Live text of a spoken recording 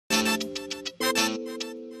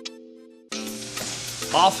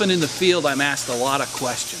Often in the field, I'm asked a lot of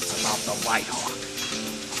questions about the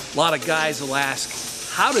Lighthawk. A lot of guys will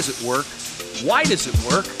ask, how does it work? Why does it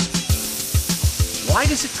work? Why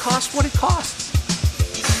does it cost what it costs?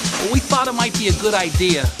 Well, we thought it might be a good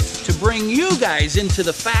idea to bring you guys into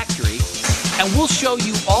the factory, and we'll show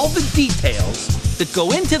you all the details that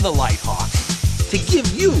go into the Lighthawk to give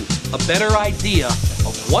you a better idea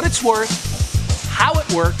of what it's worth, how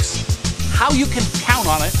it works, how you can count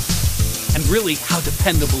on it, and really how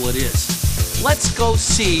dependable it is. Let's go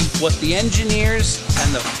see what the engineers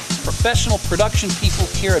and the professional production people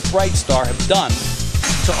here at Brightstar have done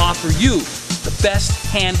to offer you the best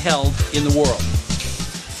handheld in the world.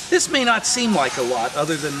 This may not seem like a lot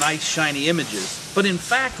other than nice shiny images, but in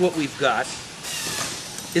fact what we've got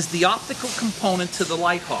is the optical component to the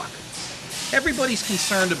Lighthawk. Everybody's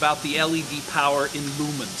concerned about the LED power in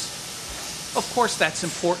lumens. Of course that's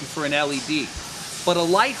important for an LED, but a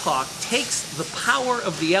Lighthawk takes the power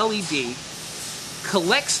of the LED,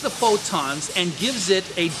 collects the photons, and gives it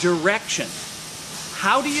a direction.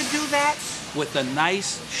 How do you do that? With a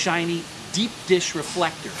nice, shiny, deep dish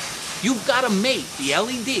reflector. You've got to mate the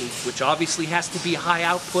LED, which obviously has to be high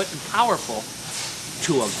output and powerful,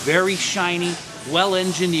 to a very shiny,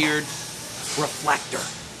 well-engineered reflector.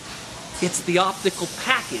 It's the optical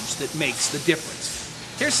package that makes the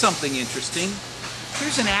difference. Here's something interesting.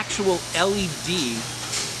 Here's an actual LED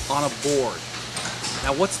on a board.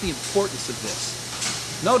 Now what's the importance of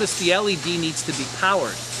this? Notice the LED needs to be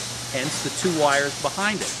powered, hence the two wires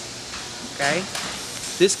behind it. Okay?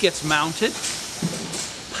 This gets mounted,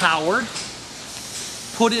 powered,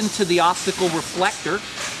 put into the optical reflector,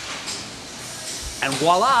 and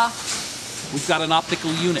voila, we've got an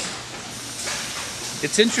optical unit.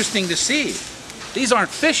 It's interesting to see. These aren't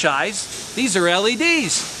fish eyes, these are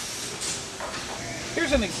LEDs.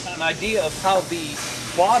 Here's an idea of how the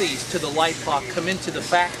bodies to the Lighthawk come into the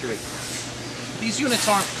factory. These units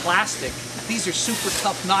aren't plastic, these are super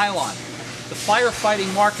tough nylon. The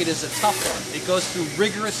firefighting market is a tough one. It goes through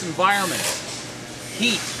rigorous environments.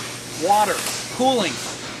 Heat, water, cooling.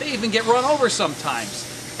 They even get run over sometimes.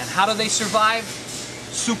 And how do they survive?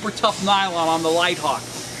 Super tough nylon on the Lighthawk.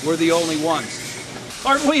 We're the only ones.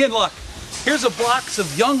 Aren't we in luck? Here's a box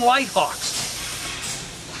of young Lighthawks.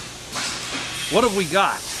 What have we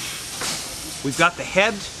got? We've got the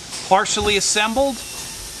head partially assembled.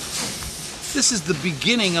 This is the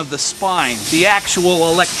beginning of the spine, the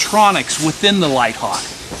actual electronics within the Lighthawk.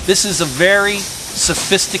 This is a very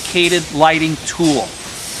sophisticated lighting tool.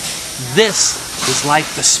 This is like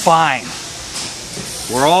the spine,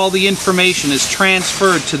 where all the information is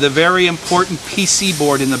transferred to the very important PC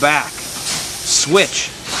board in the back.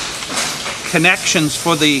 Switch, connections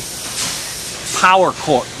for the power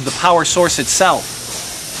core, the power source itself.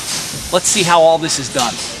 Let's see how all this is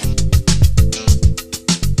done.